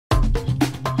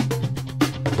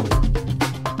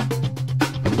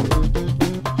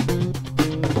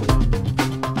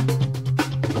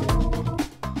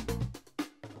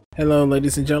Hello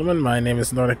ladies and gentlemen, my name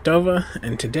is Nordic Dova,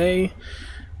 and today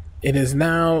it is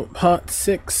now part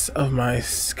 6 of my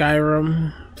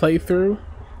Skyrim playthrough,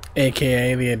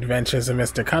 aka the Adventures of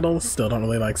Mr. Cuddles. Still don't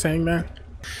really like saying that.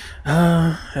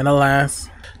 And alas,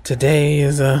 today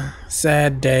is a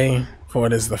sad day, for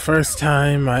it is the first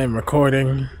time I am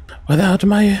recording without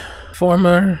my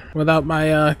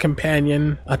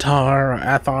companion, Atar, or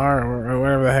Athar, or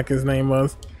whatever the heck his name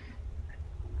was.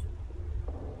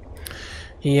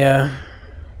 He had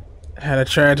a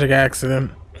tragic accident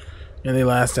in the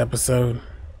last episode.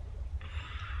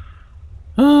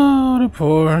 Oh, the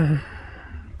poor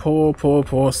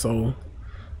soul.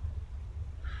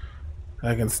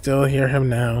 I can still hear him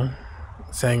now,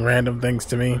 saying random things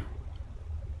to me.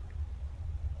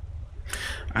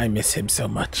 I miss him so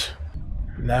much.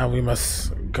 Now we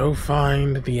must go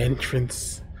find the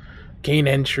entrance, gain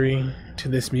entry to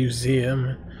this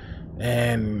museum,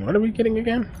 and what are we getting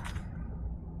again?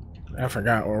 I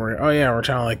forgot what we're. Oh yeah, we're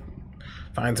trying to like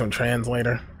find some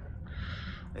translator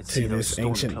to this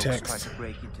ancient text.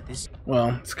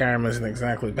 Well, Skyrim isn't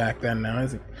exactly back then now,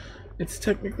 is it? It's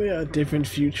technically a different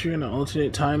future, an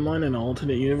alternate timeline, an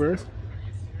alternate universe.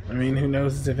 I mean, who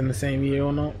knows if in the same year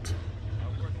or not?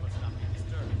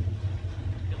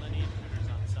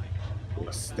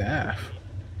 A staff.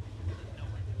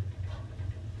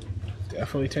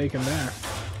 Definitely taking that.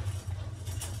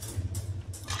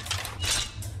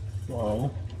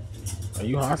 Whoa. Are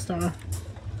you hostile?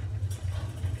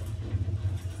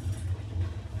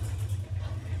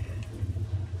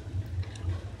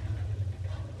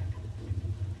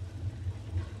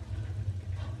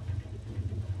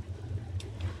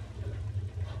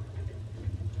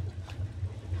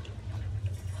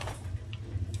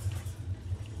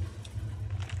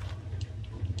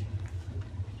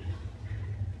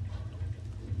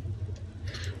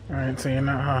 Alright, so you're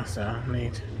not hostile.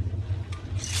 Neat.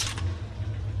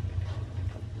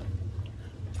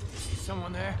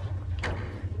 Someone there?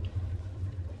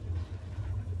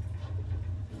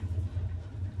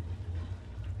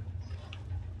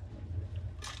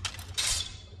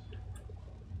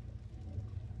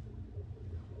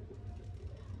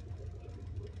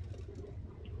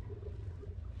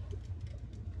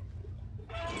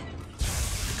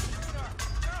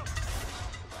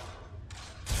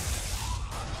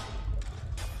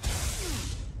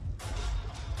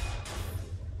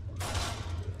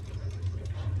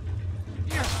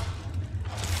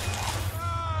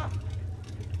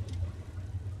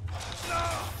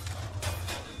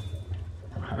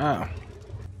 Oh.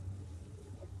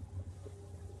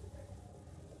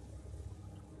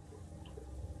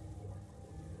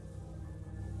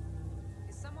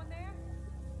 Is someone there?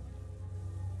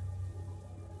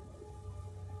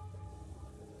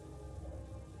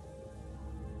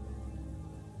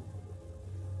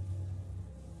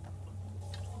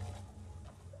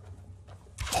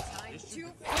 Time to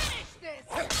finish this!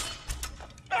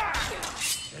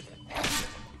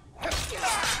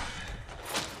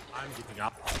 I'm giving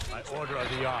up. By order of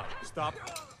the yard. Stop.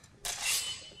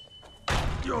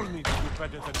 You'll need to do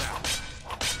better than that.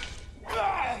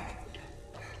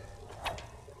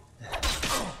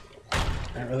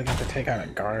 I really got to take out a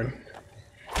guard.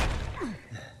 I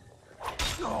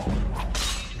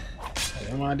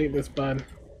didn't want to do this, bud.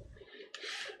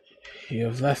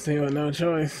 You've left me with no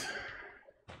choice.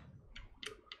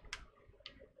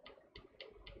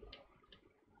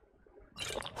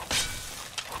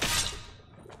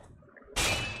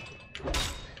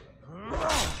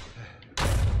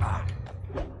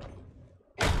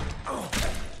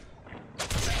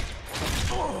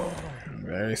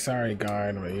 Very sorry,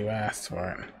 guard, but you asked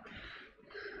for it.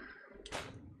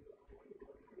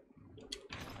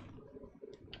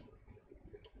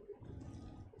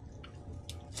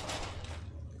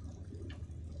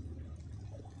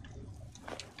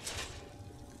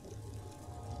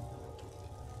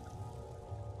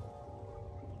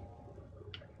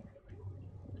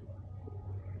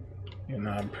 You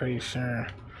know, I'm pretty sure.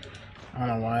 I don't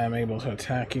know why I'm able to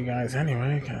attack you guys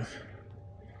anyway, because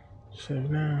should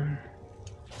have known.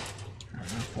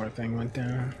 That poor thing went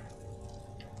down.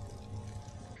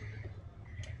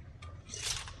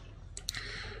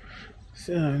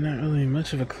 So, not really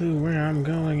much of a clue where I'm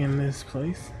going in this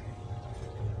place.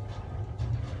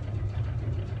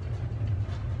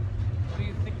 What do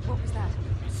you think? What was that?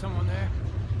 Is someone there?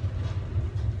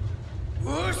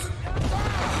 Whoosh!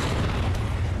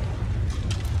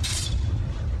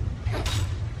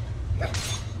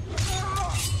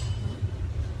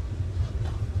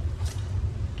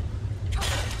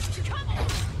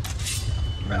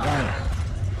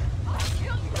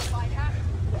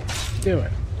 Do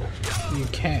it. You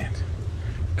can't.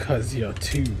 Because you're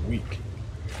too weak.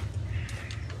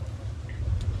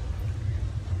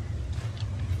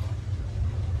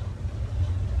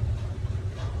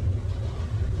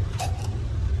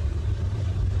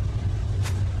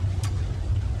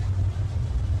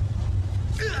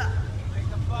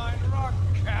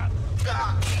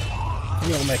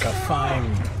 You'll make a fine,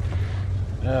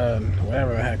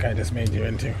 whatever the heck I just made you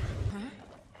into.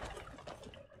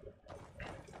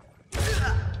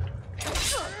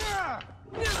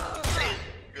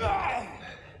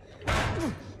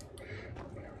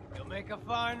 You'll make a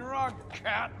fine rug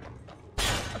cat.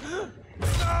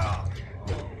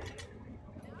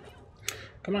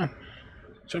 Come on,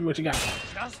 show me what you got.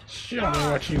 Show me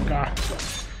what you got,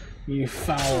 you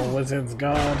foul wizard's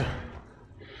god.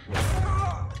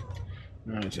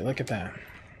 Would you look at that?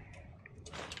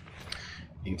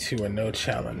 You two are no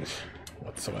challenge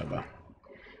whatsoever.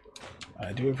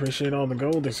 I do appreciate all the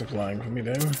gold they're supplying for me,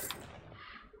 though. Where'd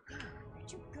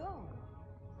you go?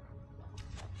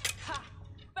 Ha!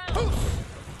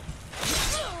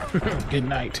 Good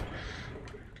night.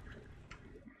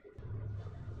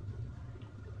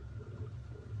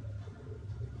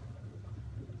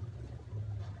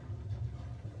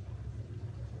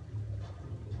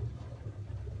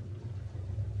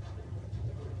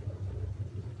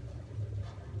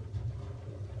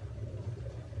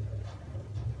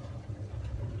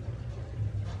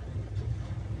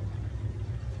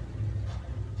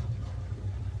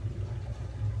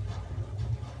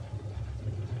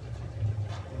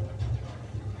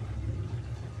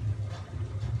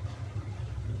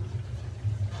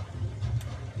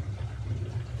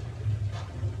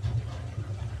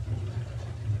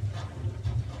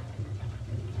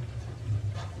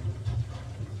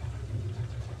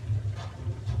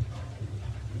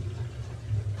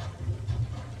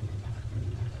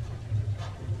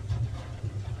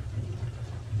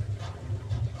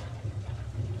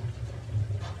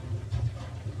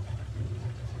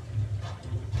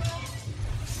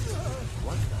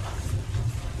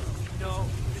 No,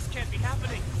 this can't be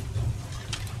happening.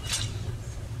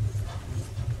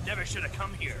 Never should have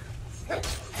come here.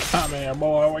 Come here,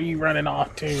 boy. Where you running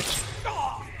off to?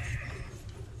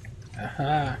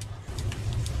 Aha.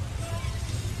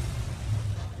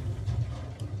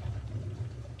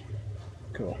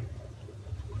 Cool.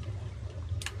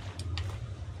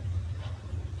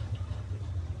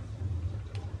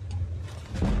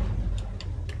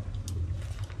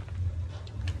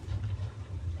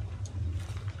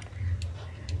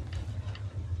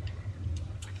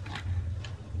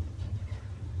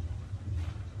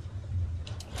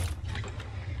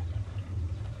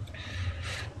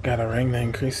 Got a ring that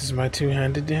increases my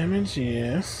two-handed damage?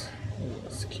 Yes. Ooh,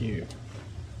 that's cute.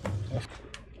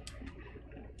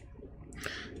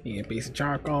 Yeah, piece of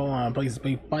charcoal on a piece of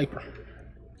beef paper.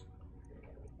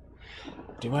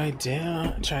 Do I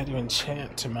dare try to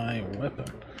enchant to my weapon?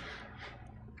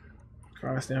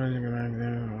 Cross damage.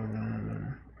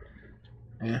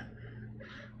 Yeah.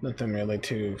 Nothing really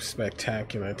too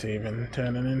spectacular to even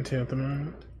turn it into at the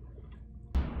moment.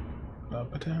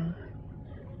 Up and down.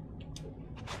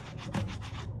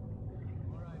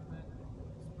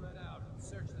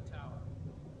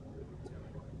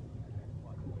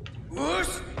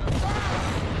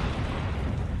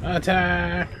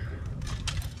 Attack!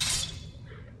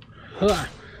 Hua!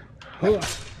 Hua!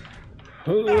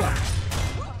 Hua!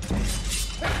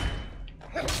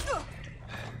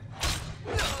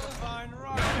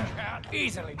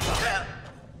 Easily.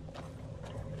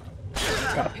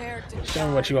 Show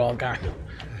me what you all got.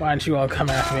 Why don't you all come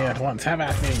after me at once? Have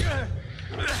at me.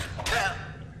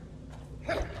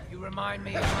 You remind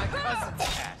me of my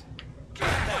cousin's cat.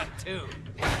 That too.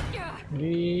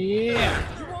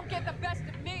 Yeah. You won't get the best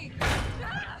of me.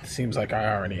 Seems like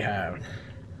I already have.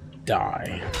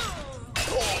 Die.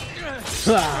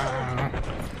 Ah.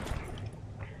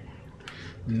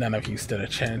 None of you stood a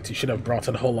chance. You should have brought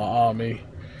a whole army.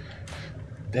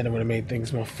 Then it would have made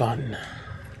things more fun.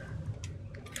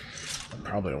 I'm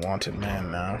probably a wanted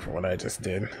man now for what I just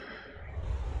did.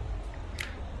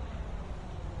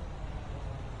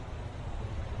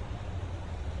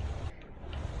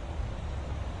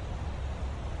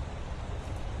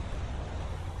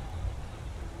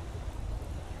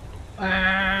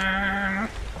 Ah.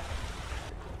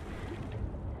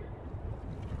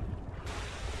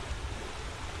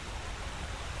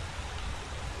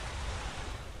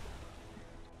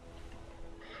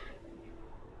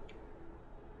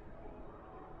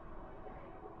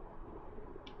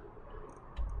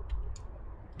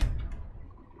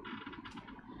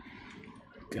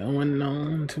 Going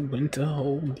on to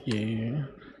Winterhold, yeah.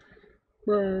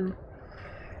 Bro.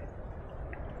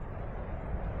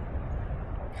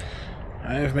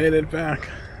 I have made it back.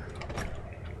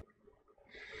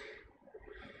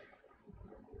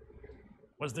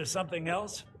 Was there something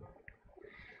else?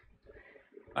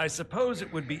 I suppose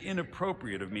it would be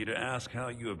inappropriate of me to ask how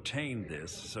you obtained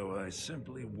this, so I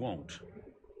simply won't.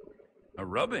 A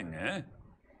rubbing, eh?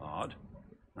 Odd.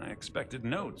 I expected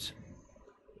notes.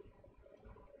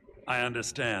 I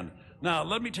understand. Now,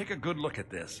 let me take a good look at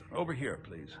this. Over here,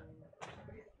 please.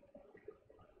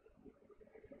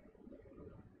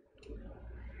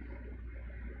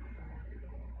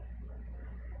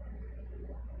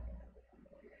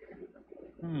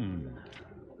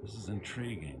 This is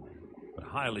intriguing, but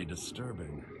highly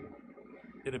disturbing.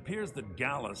 It appears that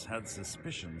Gallus had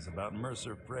suspicions about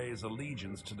Mercer Frey's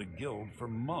allegiance to the Guild for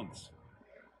months.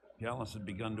 Gallus had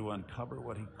begun to uncover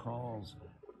what he calls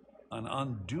an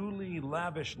unduly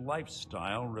lavish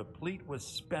lifestyle replete with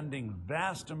spending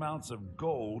vast amounts of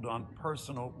gold on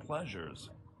personal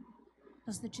pleasures.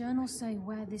 Does the journal say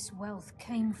where this wealth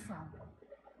came from?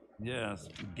 Yes,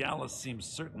 Gallus seems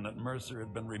certain that Mercer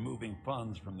had been removing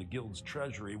funds from the Guild's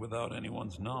treasury without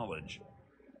anyone's knowledge.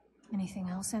 Anything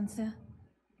else, Enther?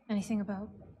 Anything about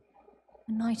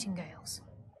the Nightingales?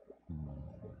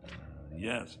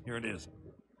 Yes, here it is.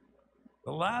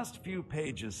 The last few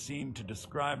pages seem to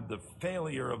describe the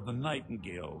failure of the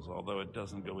Nightingales, although it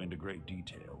doesn't go into great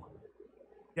detail.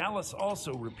 Gallus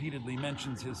also repeatedly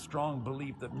mentions his strong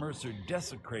belief that Mercer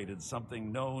desecrated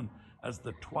something known as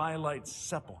the Twilight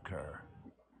Sepulchre.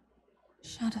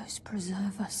 Shadows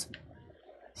preserve us.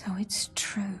 So it's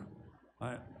true.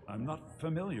 I'm not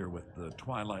familiar with the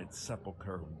Twilight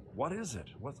Sepulchre. What is it?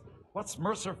 What's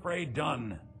Mercer Frey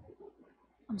done?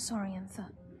 I'm sorry, Enther.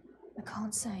 I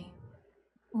can't say.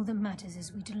 All that matters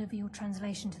is we deliver your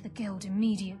translation to the Guild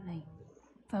immediately.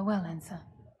 Farewell, Enther.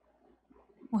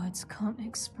 Words can't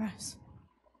express.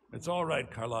 It's all right,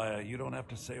 Carlia. You don't have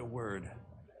to say a word.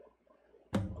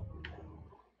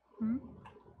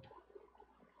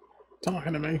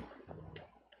 Talking to me.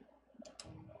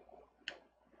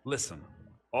 Listen,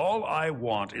 all I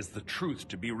want is the truth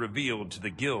to be revealed to the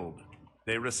Guild.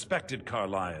 They respected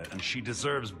Carlia, and she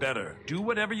deserves better. Do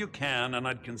whatever you can, and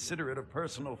I'd consider it a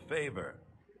personal favor.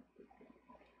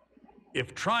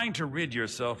 If trying to rid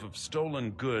yourself of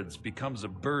stolen goods becomes a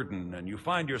burden and you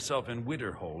find yourself in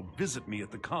Winterhold, visit me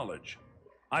at the college.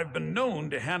 I've been known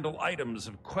to handle items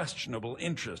of questionable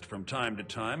interest from time to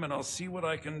time, and I'll see what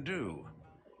I can do.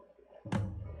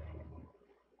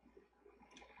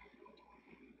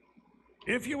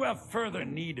 If you have further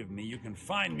need of me, you can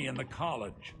find me in the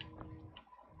college.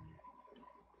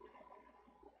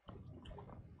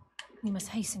 We must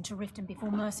hasten to Riften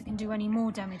before Mercer can do any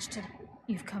more damage to...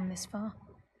 You've come this far,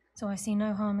 so I see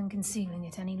no harm in concealing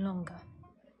it any longer.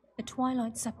 The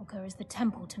Twilight Sepulchre is the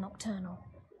temple to Nocturnal.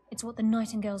 It's what the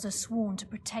Nightingales are sworn to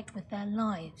protect with their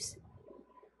lives.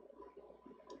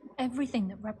 Everything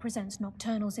that represents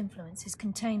Nocturnal's influence is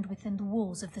contained within the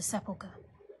walls of the Sepulchre.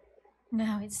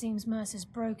 Now it seems Mercer's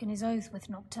broken his oath with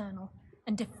Nocturnal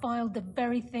and defiled the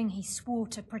very thing he swore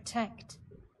to protect.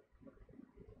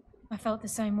 I felt the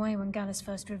same way when Gallus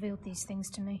first revealed these things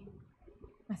to me.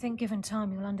 I think given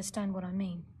time you'll understand what I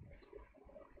mean.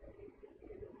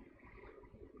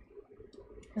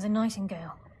 As a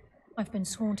Nightingale, I've been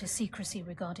sworn to secrecy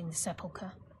regarding the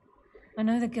Sepulchre. I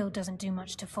know the Guild doesn't do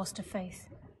much to foster faith,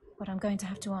 but I'm going to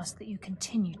have to ask that you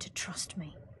continue to trust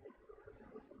me.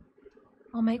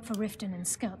 I'll make for Riften and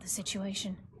scout the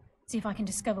situation, see if I can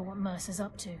discover what Mercer's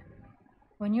up to.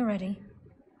 When you're ready,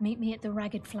 meet me at the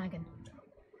Ragged Flagon.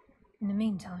 In the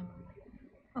meantime,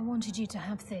 I wanted you to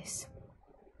have this.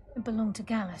 It belonged to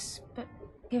Gallus, but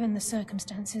given the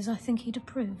circumstances, I think he'd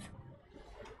approve.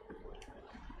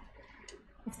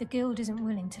 If the Guild isn't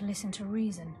willing to listen to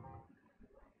reason,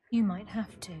 you might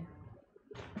have to.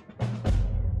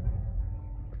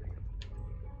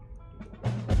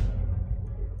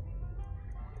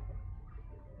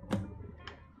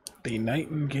 The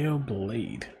Nightingale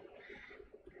Blade.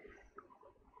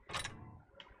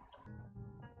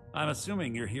 I'm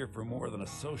assuming you're here for more than a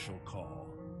social call.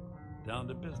 Down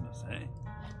to business, eh?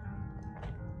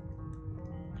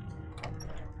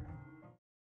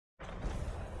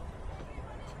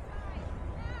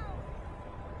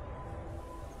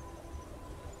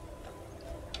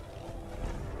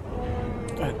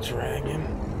 A dragon.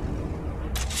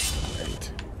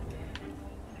 Great.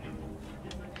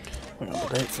 I got the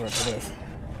great sword for this.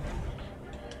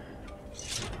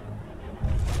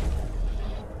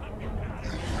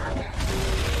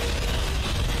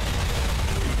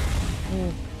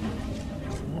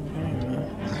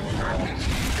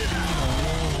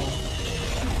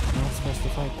 Not supposed to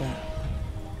fight that.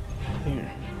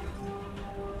 Here.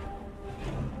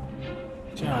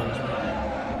 Challenge me.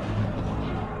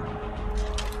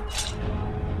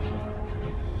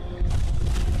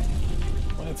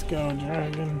 Let's go,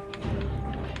 dragon.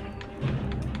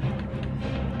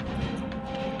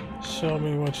 Show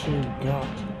me what you got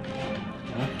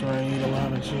after I eat a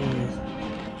lot of cheese.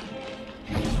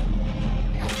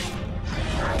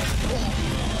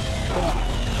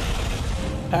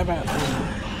 How about you?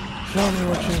 Show me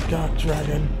what you got,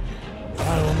 dragon.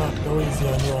 I will not go easy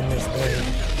on you on this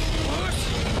day.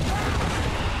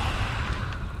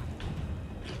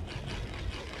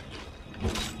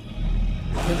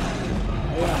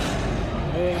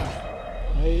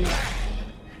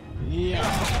 Yeah.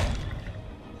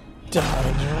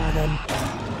 Die, dragon.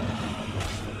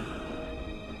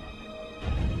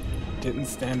 Didn't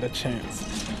stand a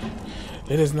chance.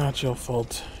 It is not your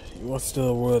fault. You are still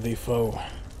a worthy foe.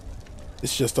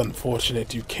 It's just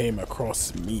unfortunate you came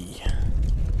across me.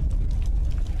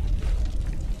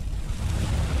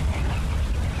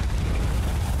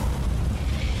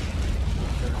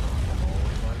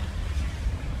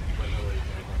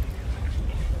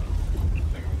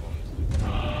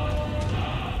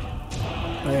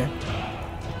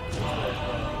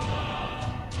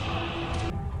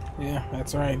 Yeah,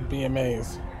 that's right,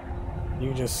 BMAs.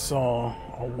 You just saw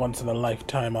a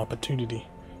once-in-a-lifetime opportunity.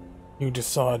 You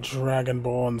just saw a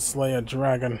dragonborn slay a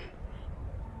dragon.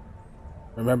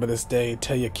 Remember this day,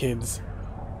 tell your kids,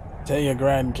 tell your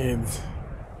grandkids,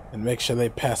 and make sure they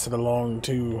pass it along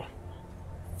too.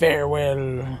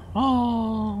 Farewell.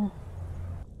 Oh.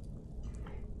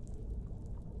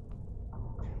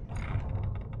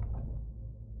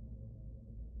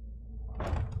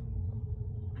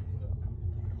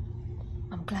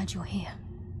 I'm glad you're here.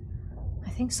 I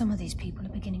think some of these people are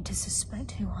beginning to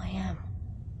suspect who I am.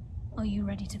 Are you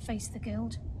ready to face the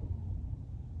guild?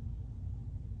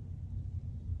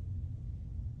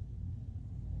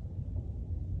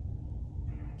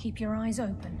 Keep your eyes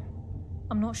open.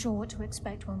 I'm not sure what to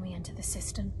expect when we enter the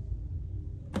cistern.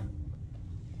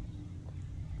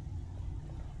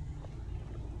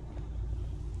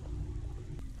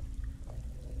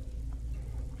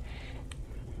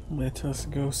 Let us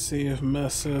go see if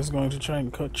Mercer is going to try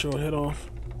and cut your head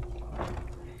off.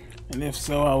 And if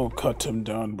so, I will cut him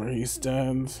down where he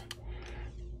stands.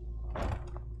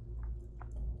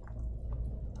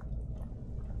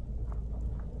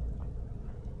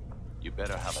 You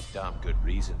better have a damn good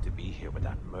reason to be here with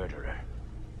that murderer.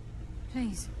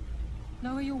 Please,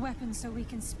 lower your weapons so we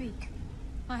can speak.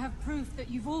 I have proof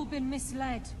that you've all been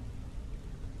misled.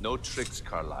 No tricks,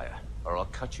 Carlia, or I'll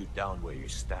cut you down where you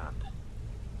stand.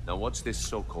 Now what's this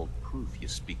so-called proof you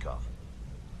speak of?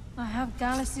 I have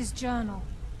Gallus's journal.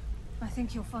 I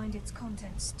think you'll find its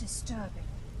contents disturbing.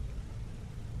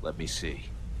 Let me see.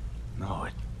 No,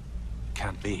 it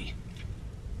can't be.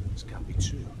 This can't be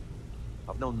true.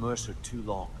 I've known Mercer too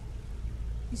long.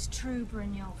 It's true,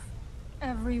 Brynjolf.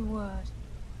 Every word.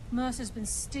 Mercer's been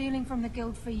stealing from the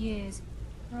guild for years,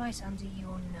 right under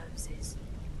your noses.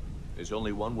 There's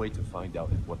only one way to find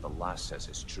out if what the lass says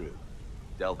is true.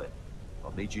 Delvin,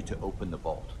 I'll need you to open the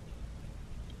vault.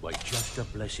 Wait just a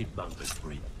blessed moment,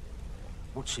 Bryn.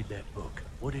 What's in that book?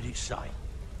 What did it say?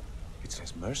 It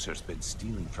says Mercer's been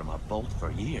stealing from our vault for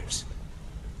years.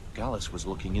 Gallus was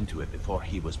looking into it before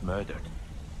he was murdered.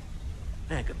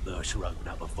 How can Mercer open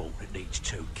up a vault that needs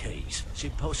 2 keys? It's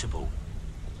impossible.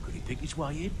 Could he pick his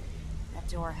way in? That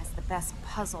door has the best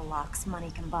puzzle locks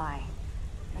money can buy.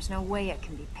 There's no way it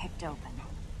can be picked open.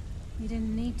 You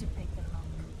didn't need to pick the lock.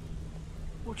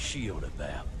 What's she on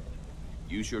about?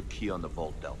 Use your key on the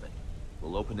vault, Delvin.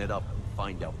 We'll open it up and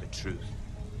find out the truth.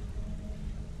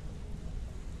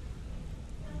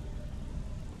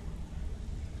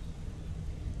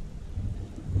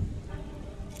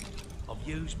 I've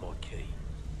used my key,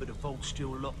 but the vault's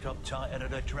still locked up tighter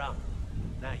than a drum.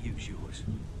 Now use yours.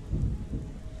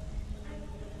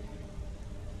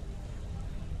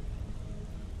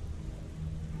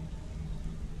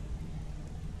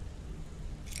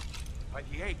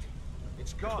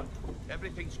 It's gone.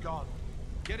 Everything's gone.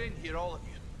 Get in here, all of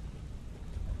you.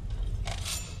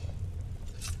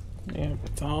 Yep,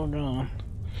 it's all gone.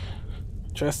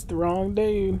 Trust the wrong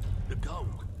dude. The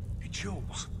gold, the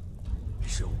jewels,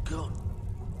 it's all gone.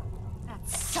 That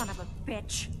son of a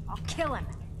bitch. I'll kill him.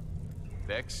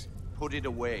 Vex, put it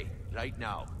away, right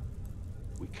now.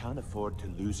 We can't afford to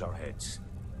lose our heads.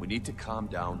 We need to calm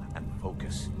down and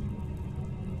focus.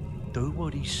 Do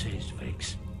what he says,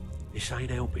 Vex. This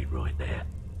ain't helping right now.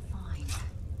 Fine.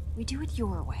 We do it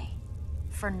your way.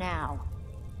 For now.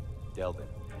 Delvin,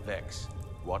 Vex,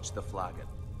 watch the flagon.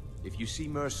 If you see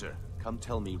Mercer, come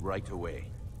tell me right away.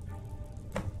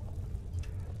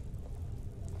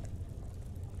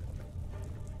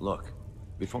 Look,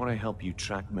 before I help you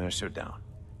track Mercer down,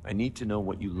 I need to know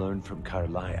what you learned from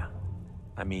Carlia.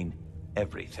 I mean,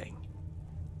 everything.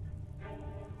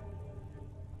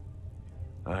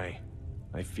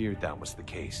 I feared that was the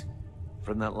case.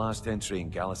 From that last entry in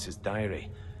Gallus's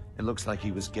diary, it looks like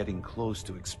he was getting close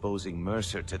to exposing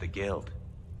Mercer to the Guild.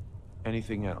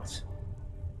 Anything else?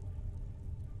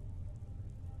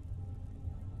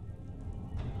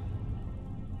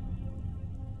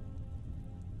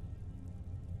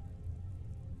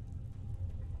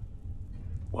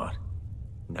 What?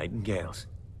 Nightingales?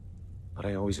 But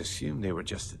I always assumed they were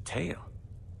just a tale.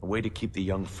 A way to keep the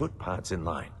young footpads in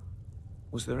line.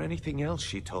 Was there anything else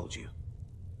she told you?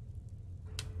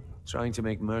 Trying to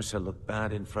make Mercer look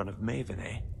bad in front of Maven,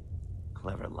 eh?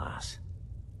 Clever lass.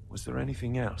 Was there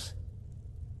anything else?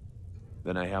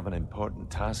 Then I have an important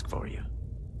task for you.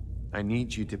 I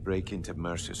need you to break into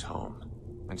Mercer's home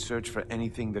and search for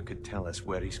anything that could tell us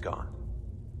where he's gone.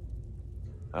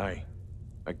 Aye.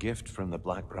 A gift from the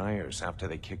Blackbriars after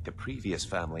they kicked the previous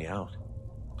family out.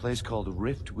 A place called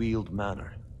Riftweald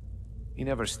Manor. He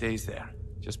never stays there,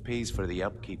 just pays for the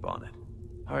upkeep on it.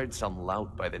 Hired some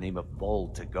lout by the name of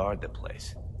Vold to guard the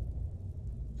place.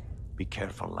 Be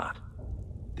careful, lad.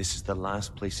 This is the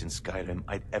last place in Skyrim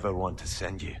I'd ever want to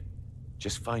send you.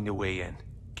 Just find a way in,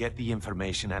 get the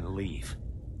information and leave.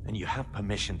 And you have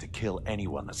permission to kill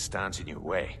anyone that stands in your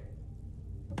way.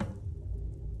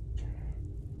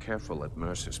 Careful at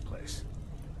Mercer's place.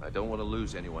 I don't want to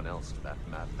lose anyone else to that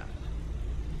madman.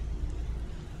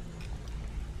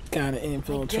 Gotta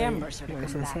infiltrate. I dare Mercer to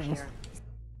come back here.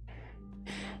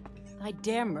 I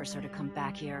dare Mercer to come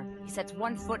back here. He sets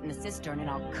one foot in a cistern and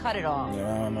I'll cut it off.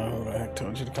 Yeah, I don't know who the heck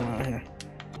told you to come out here.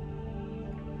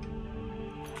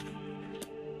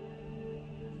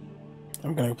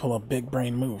 I'm gonna pull a big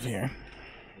brain move here.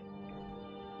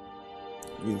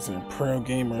 These are pro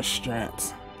gamer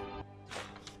strats.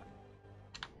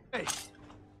 Hey.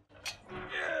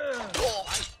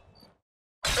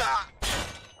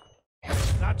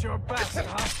 Not your best,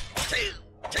 huh?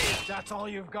 That's all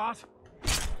you've got?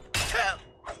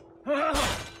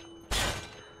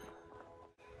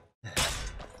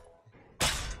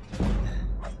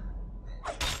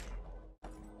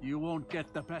 You won't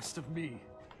get the best of me.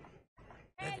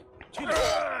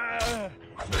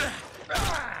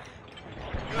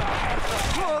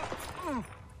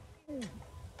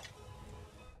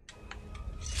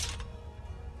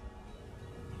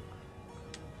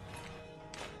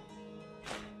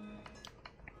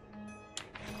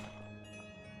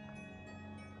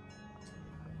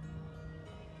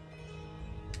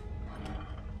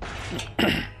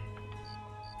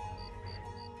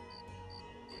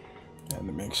 Had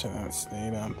to make sure that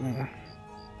stayed out there.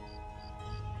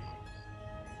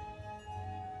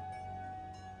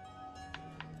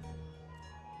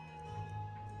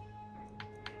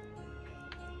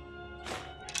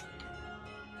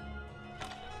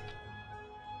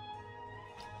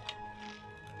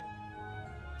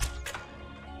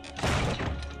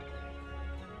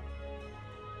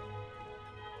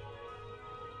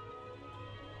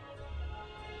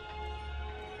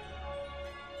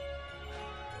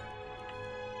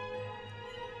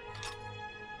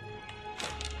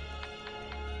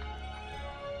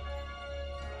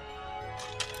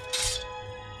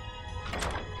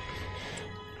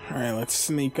 Alright, let's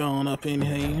sneak on up in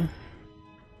here.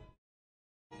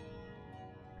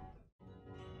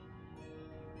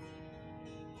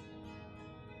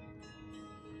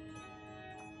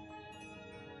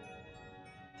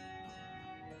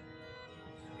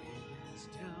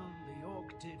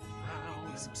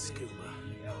 Some scuba.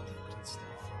 Good stuff.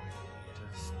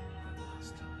 Just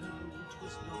last time it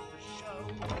was not the show.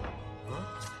 Huh?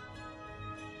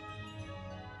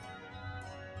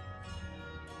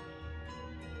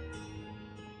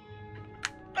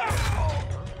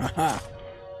 Haha.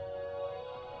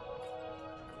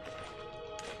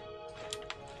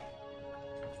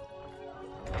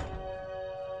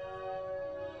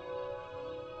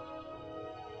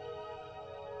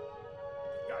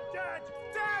 You're dead!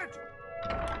 Dead!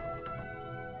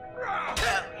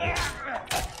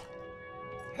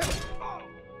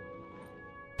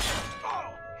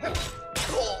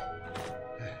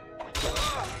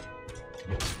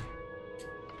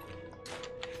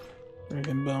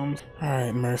 Friggin' bummed.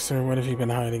 Alright, Mercer, what have you been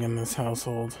hiding in this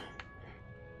household?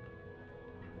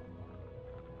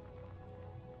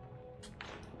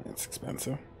 It's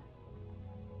expensive.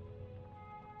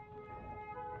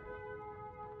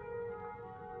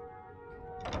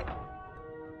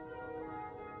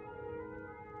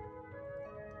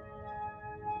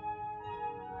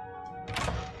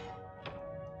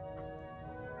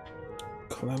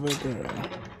 Clever girl.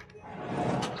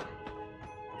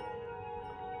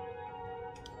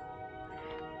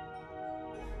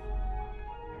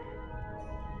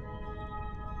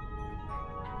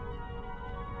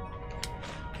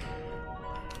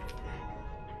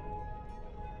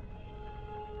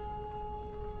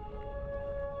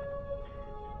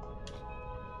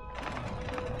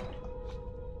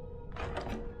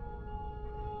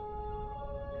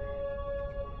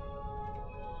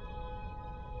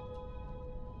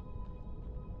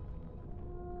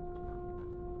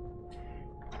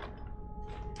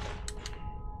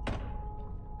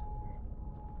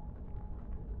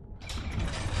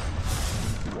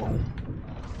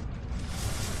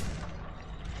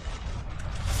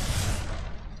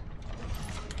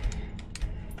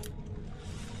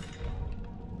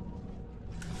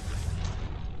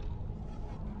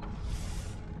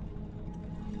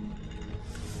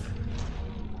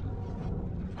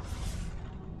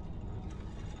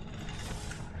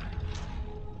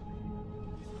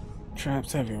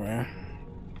 Traps everywhere.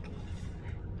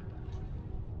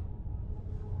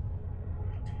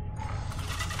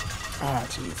 Ah,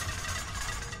 jeez.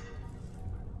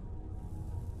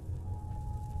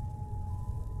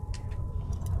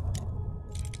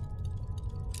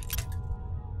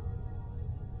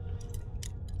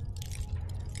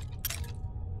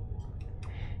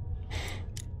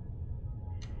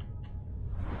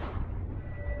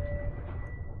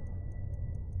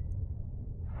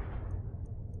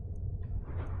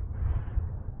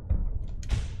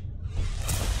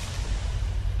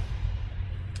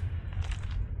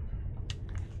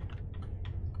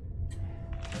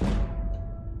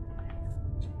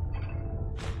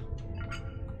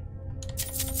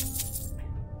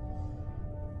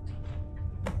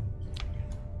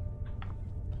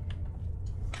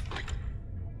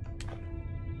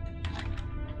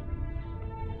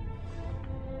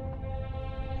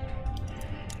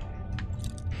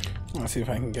 Let's see if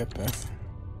I can get this.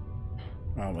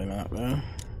 Probably not, though.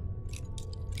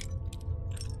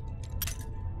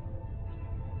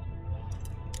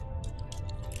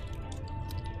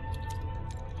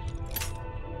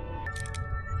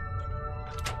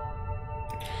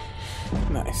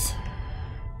 Nice.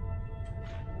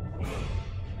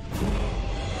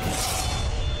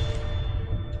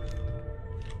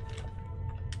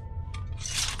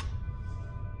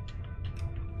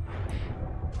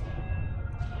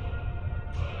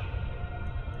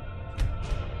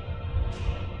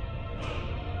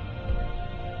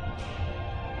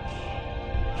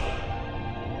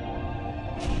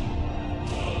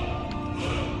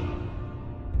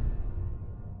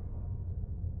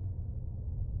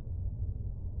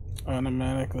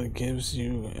 Automatically gives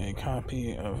you a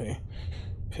copy of a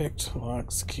picked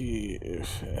lock's key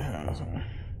if it has one.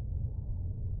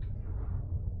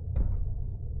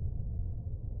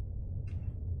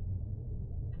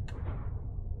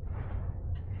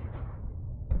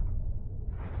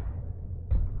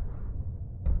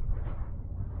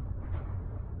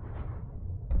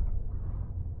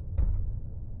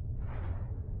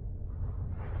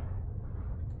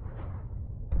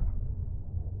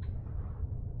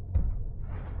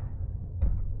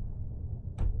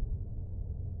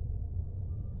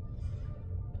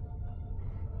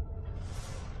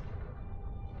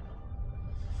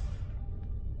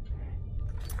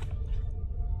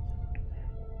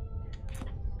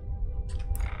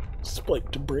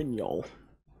 Spike to bring y'all.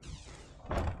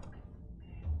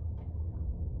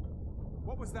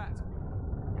 What was that?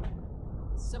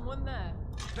 Someone there.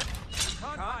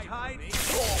 Can't hide me.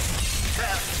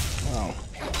 Wow.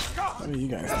 What are you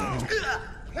guys doing?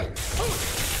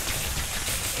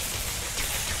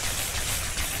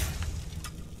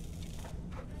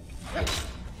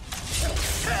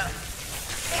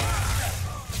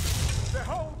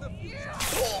 Behold the future.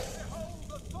 Behold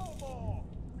the Thormore.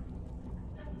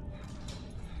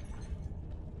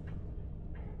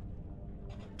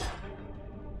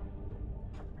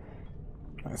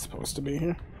 Am I supposed to be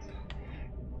here?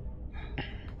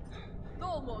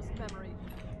 Thormore's memory.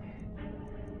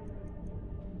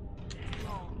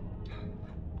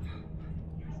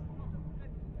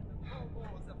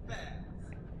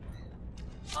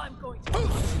 I'm going to.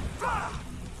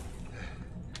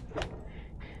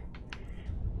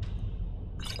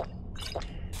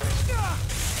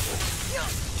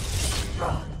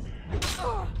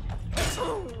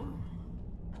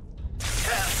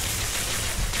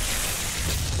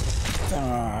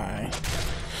 Die.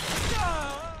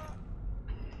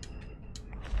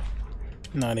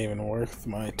 Not even worth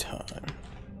my time.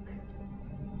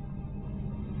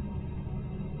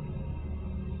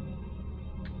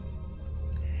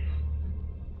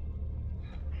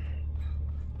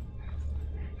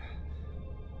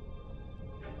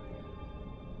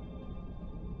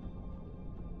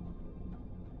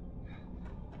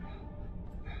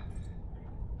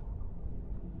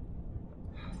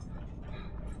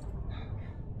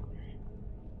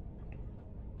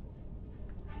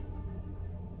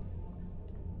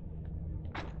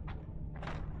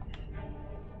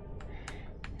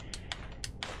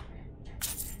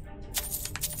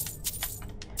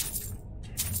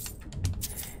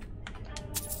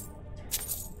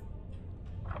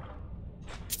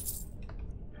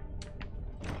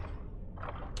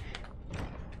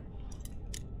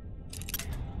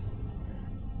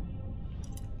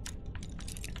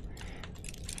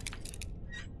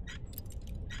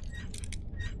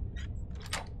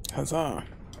 Huzzah.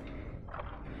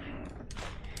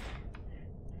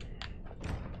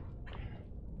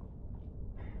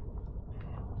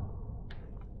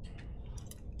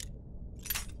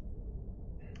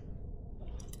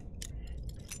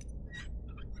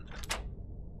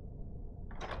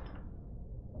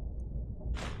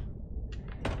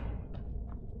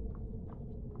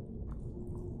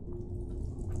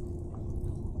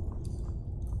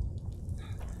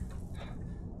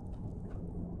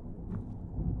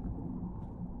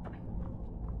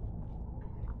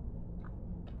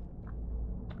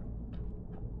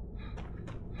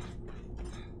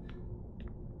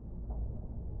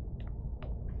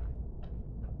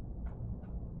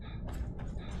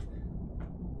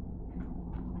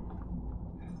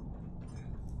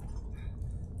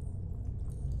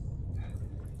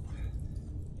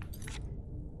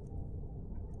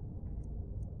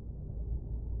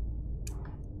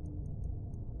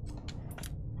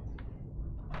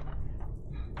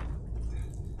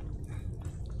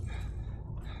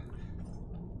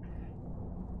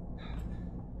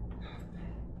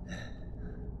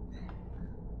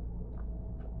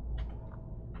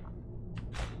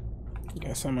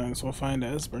 Guess I might as well find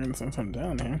Esbern since I'm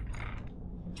down here.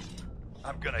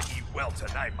 I'm gonna eat well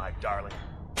tonight, my darling.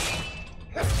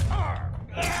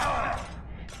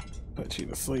 Put you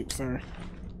to sleep, sir.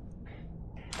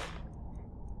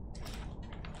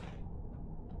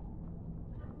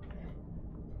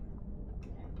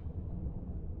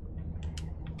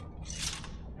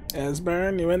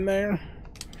 Esbern, you in there?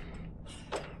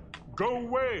 Go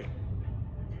away!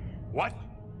 What?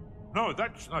 No,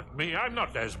 that's not me. I'm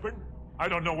not Esbern. I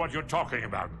don't know what you're talking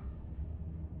about.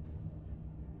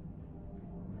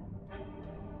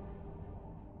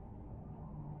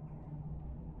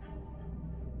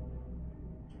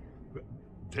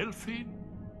 Delphine?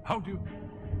 How do you...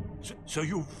 So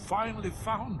you finally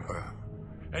found her,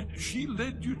 and she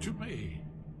led you to me.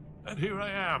 And here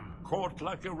I am, caught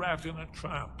like a rat in a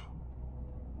trap.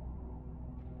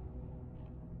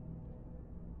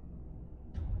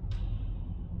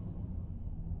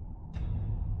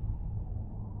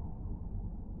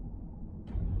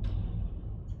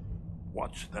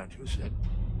 What's that you said?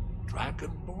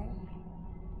 Dragonborn?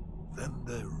 Then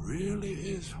there really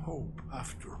is hope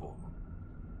after all.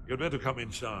 You'd better come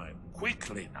inside.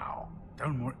 Quickly now.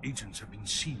 Dwemer agents have been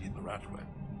seen in the Ratway.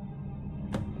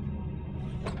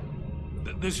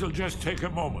 This'll just take a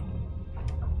moment.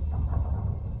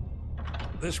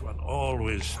 This one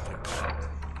always sticks.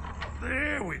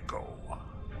 There we go.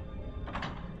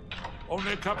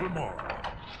 Only a couple more.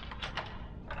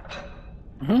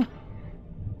 Mm-hmm.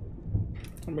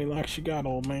 How many locks you got,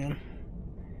 old man?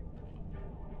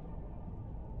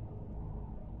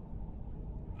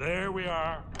 There we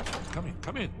are. Come in,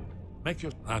 come in. Make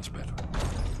your... That's better.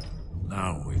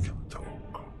 Now we can talk.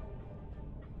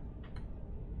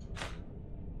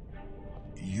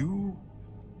 You...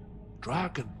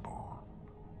 Dragonborn.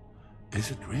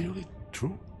 Is it really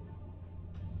true?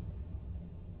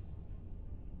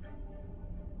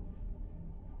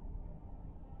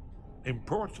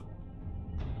 Important.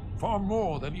 Far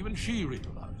more than even she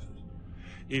realizes.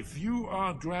 If you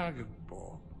are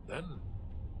Dragonborn, then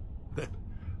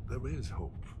there is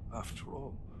hope, after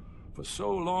all. For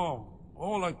so long,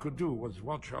 all I could do was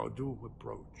watch our doom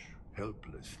approach,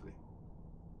 helplessly.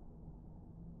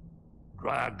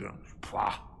 Dragons,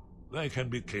 pah, they can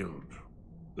be killed.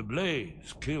 The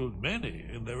Blades killed many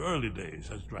in their early days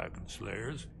as dragon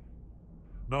slayers.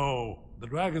 No, the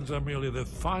dragons are merely the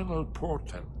final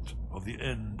portent of the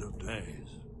end of days.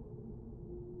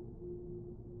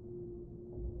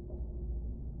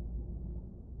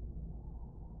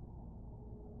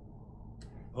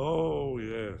 Oh,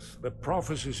 yes. The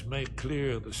prophecies make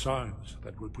clear the signs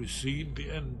that will precede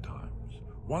the end times.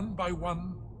 One by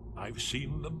one, I've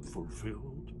seen them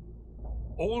fulfilled.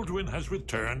 Alduin has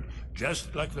returned,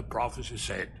 just like the prophecy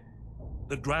said.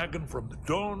 The dragon from the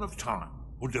dawn of time,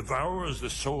 who devours the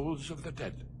souls of the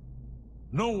dead.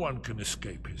 No one can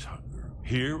escape his hunger,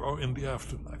 here or in the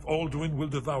afterlife. Alduin will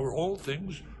devour all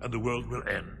things, and the world will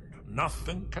end.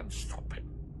 Nothing can stop him.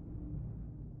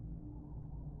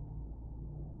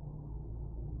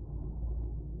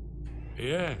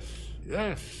 Yes,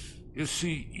 yes. You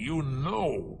see, you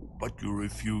know, but you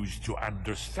refuse to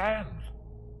understand.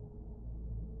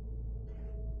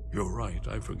 You're right,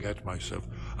 I forget myself.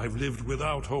 I've lived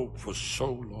without hope for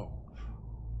so long.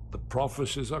 The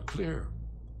prophecies are clear.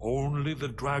 Only the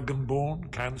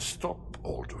Dragonborn can stop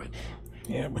Alduin.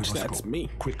 Yeah, which that's me.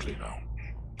 Quickly now.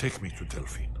 Take me to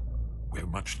Delphine. We have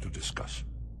much to discuss.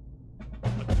 I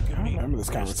remember this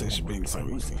conversation being so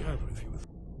easy.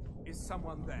 Is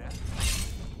someone there?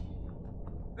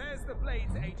 There's the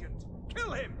Blades agent.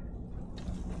 Kill him!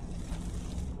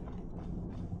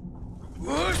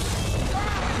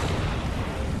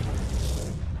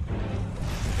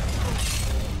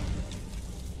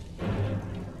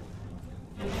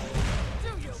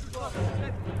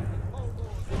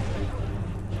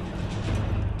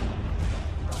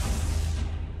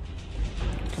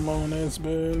 Come on,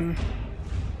 Esbern.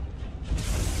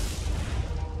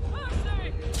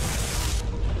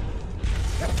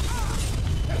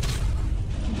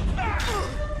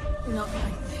 Not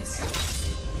like this.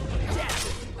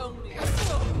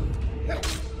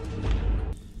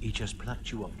 He just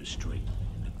plucked you off the street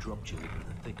and dropped you into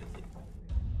the thick of it.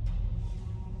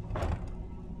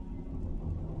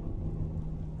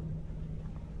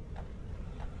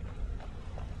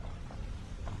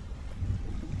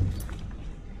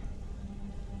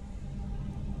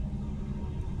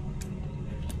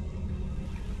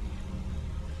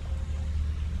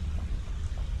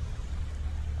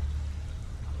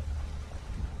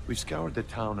 We've scoured the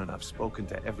town and I've spoken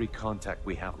to every contact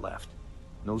we have left.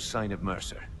 No sign of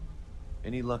Mercer.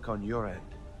 Any luck on your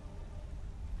end?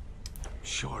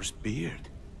 Shore's beard.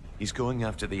 He's going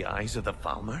after the eyes of the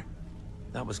Falmer?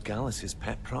 That was Gallus's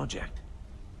pet project.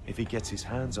 If he gets his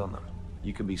hands on them,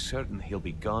 you can be certain he'll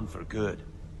be gone for good,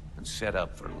 and set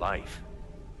up for life.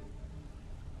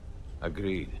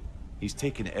 Agreed. He's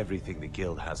taken everything the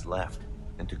Guild has left,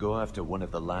 and to go after one of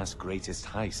the last greatest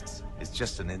heists is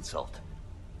just an insult.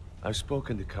 I've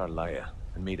spoken to Carlia,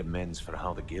 and made amends for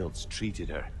how the Guild's treated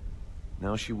her.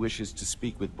 Now she wishes to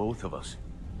speak with both of us.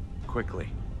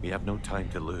 Quickly, we have no time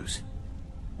to lose.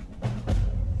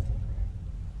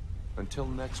 Until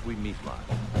next we meet, lad.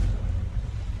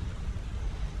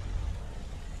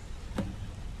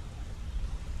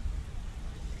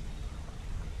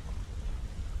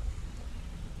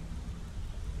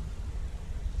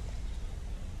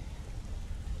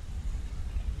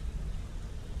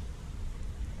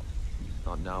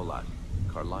 Not now, lad.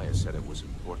 Carlia said it was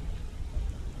important.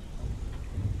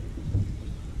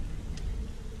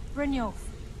 Brynjolf,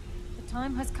 the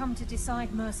time has come to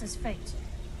decide Mercer's fate.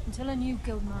 Until a new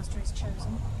guildmaster is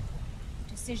chosen,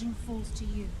 the decision falls to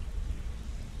you.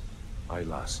 Aye,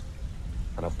 lass.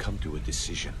 And I've come to a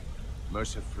decision.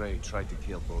 Mercer Frey tried to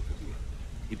kill both of you.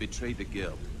 He betrayed the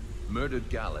Guild, murdered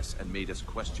Gallus, and made us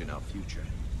question our future.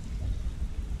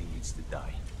 He needs to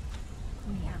die.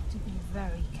 We have to be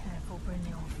very careful,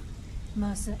 Brynjolf.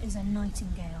 Mercer is a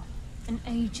Nightingale, an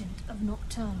agent of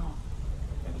Nocturnal.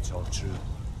 And it's all true.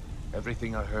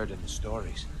 Everything I heard in the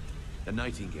stories. The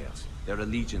Nightingales, their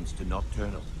allegiance to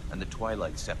Nocturnal, and the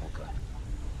Twilight Sepulchre.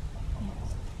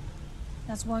 Yes.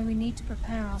 That's why we need to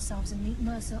prepare ourselves and meet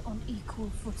Mercer on equal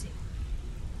footing.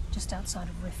 Just outside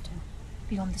of Riften,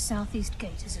 beyond the southeast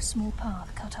gate, is a small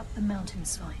path cut up the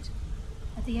mountainside.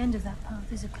 At the end of that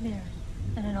path is a clearing,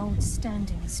 and an old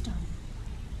standing stone.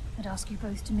 I'd ask you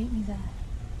both to meet me there.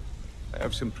 I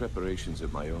have some preparations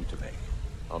of my own to make.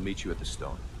 I'll meet you at the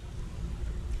stone.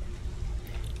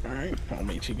 Alright, I'll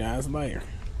meet you guys later.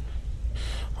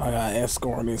 I gotta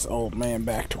escort this old man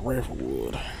back to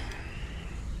Riverwood.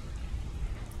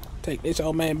 Take this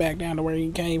old man back down to where he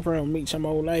came from, meet some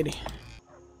old lady.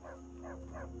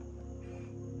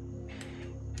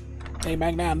 Take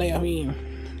back down there,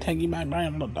 take you back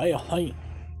down to Delphine.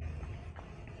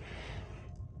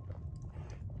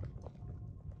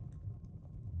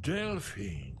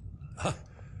 Delphine.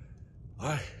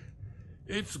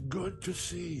 It's good to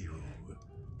see you.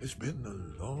 It's been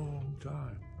a long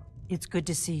time. It's good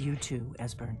to see you too,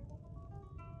 Esbern.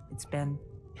 It's been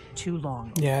too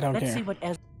long. Yeah, I don't care. Let's see what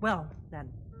Well,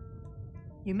 then.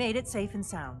 You made it safe and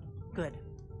sound. Good.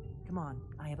 Come on,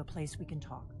 I have a place we can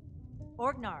talk.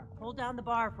 Orgnar, hold down the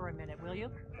bar for a minute, will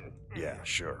you? Yeah,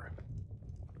 sure.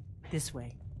 This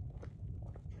way.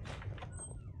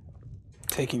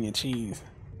 Taking your cheese.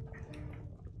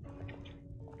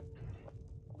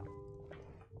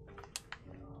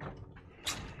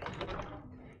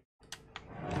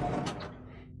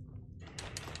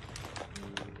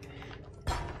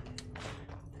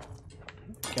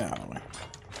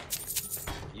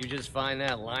 You just find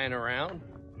that lying around?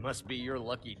 Must be your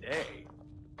lucky day.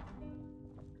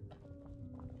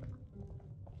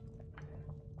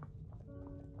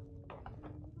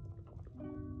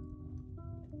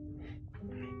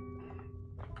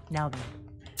 Now then,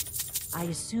 I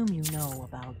assume you know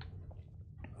about...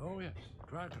 Oh yes,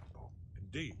 Dragonbow.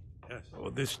 Indeed, yes.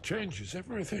 Oh, this changes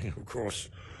everything, of course.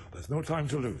 There's no time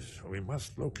to lose. We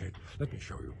must locate. Let me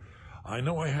show you. I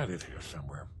know I had it here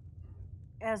somewhere.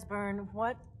 Esbern,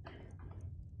 what?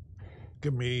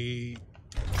 Give me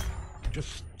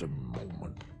just a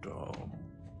moment.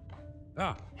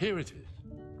 Here it is.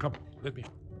 Come, let me...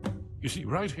 You see,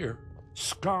 right here,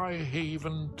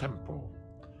 Skyhaven Temple.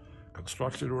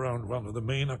 Constructed around one of the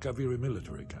main Akaviri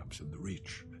military camps in the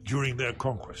Reach during their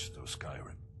conquest of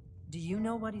Skyrim. Do you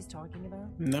know what he's talking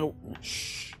about? Nope.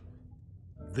 Shh.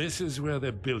 This is where they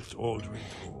built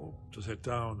Aldrin's Hall to set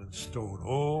down in stone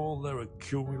all their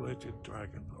accumulated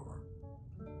dragon lore.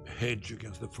 A hedge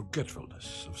against the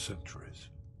forgetfulness of centuries.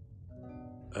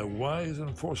 A wise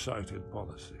and foresighted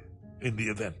policy in the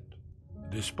event.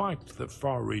 Despite the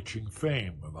far-reaching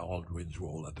fame of Aldrin's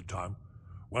Wall at the time,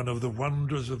 one of the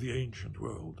wonders of the ancient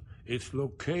world, its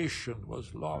location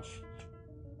was lost.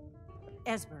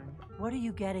 Esbern, what are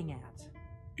you getting at?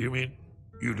 You mean,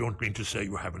 you don't mean to say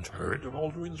you haven't heard of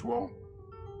Aldrin's Wall?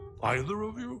 Either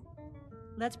of you?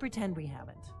 Let's pretend we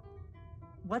haven't.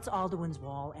 What's Alduin's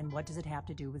Wall, and what does it have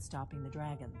to do with stopping the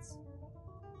dragons?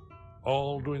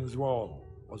 Alduin's Wall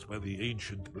was where the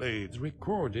ancient blades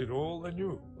recorded all they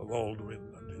knew of Alduin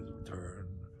and his return.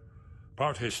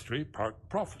 Part history, part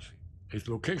prophecy. Its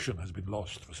location has been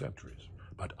lost for centuries,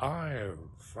 but I've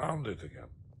found it again.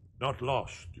 Not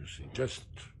lost, you see, just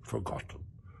forgotten.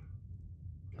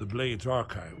 The Blade's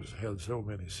archives held so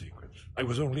many secrets. I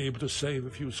was only able to save a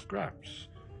few scraps.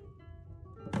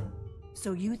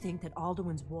 So you think that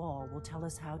Alduin's wall will tell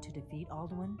us how to defeat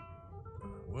Alduin?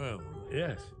 Well,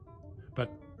 yes.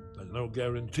 But there's no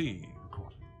guarantee, of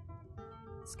course.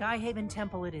 Skyhaven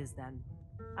Temple it is, then.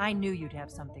 I knew you'd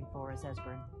have something for us,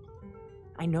 Esbern.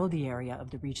 I know the area of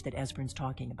the Reach that Esbern's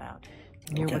talking about,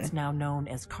 near what's now known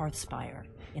as Karthspire,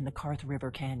 in the Karth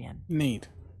River Canyon. Neat.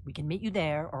 We can meet you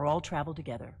there, or all travel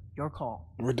together. Your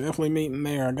call. We're definitely meeting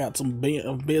there. I got some bit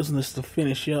of business to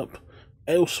finish up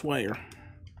elsewhere.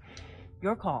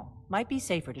 Your call. Might be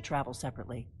safer to travel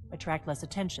separately. Attract less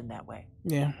attention that way.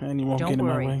 Yeah, and you won't get in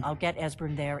my way. Don't worry, I'll get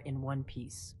Esbern there in one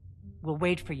piece. We'll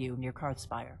wait for you near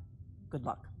Karthspire. Good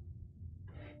luck.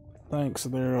 Thanks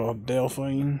there,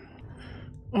 Delphine.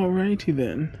 Alrighty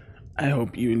then. I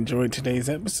hope you enjoyed today's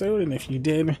episode, and if you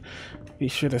did, be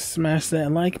sure to smash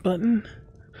that like button.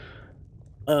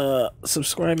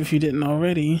 Subscribe if you didn't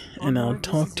already, and I'll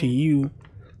talk to you.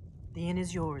 The inn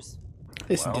is yours.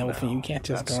 This Delphine, you can't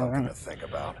just go around. To think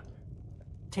about.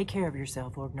 Take care of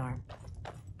yourself, Orgnar.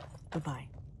 Goodbye.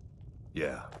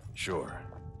 Yeah, sure.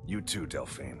 You too,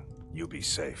 Delphine. You be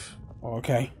safe.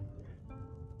 Okay.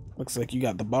 Looks like you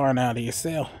got the barn out of your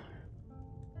cell.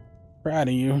 Proud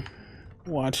of you.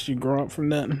 Watched you grow up from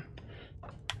nothing.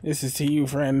 This is to you,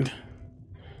 friend.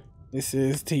 This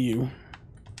is to you.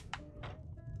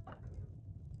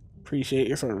 Appreciate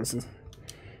your services.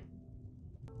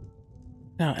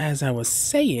 Now, as I was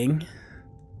saying,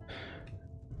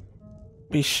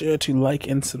 be sure to like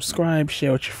and subscribe,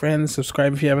 share with your friends,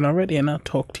 subscribe if you haven't already, and I'll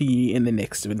talk to you in the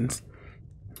next ones.